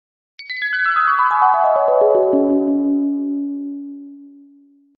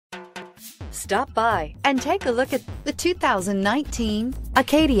Stop by and take a look at the 2019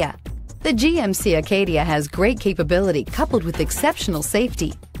 Acadia. The GMC Acadia has great capability coupled with exceptional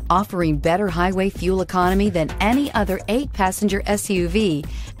safety, offering better highway fuel economy than any other 8-passenger SUV,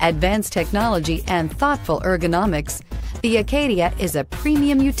 advanced technology, and thoughtful ergonomics. The Acadia is a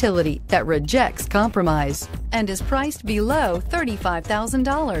premium utility that rejects compromise and is priced below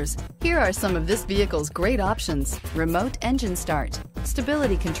 $35,000. Here are some of this vehicle's great options: remote engine start,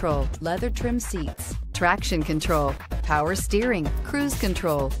 stability control, leather trim seats, traction control, power steering, cruise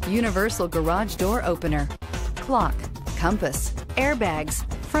control, universal garage door opener, clock, compass, airbags,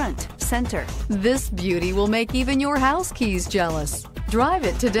 front, center. This beauty will make even your house keys jealous. Drive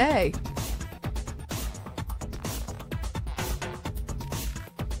it today.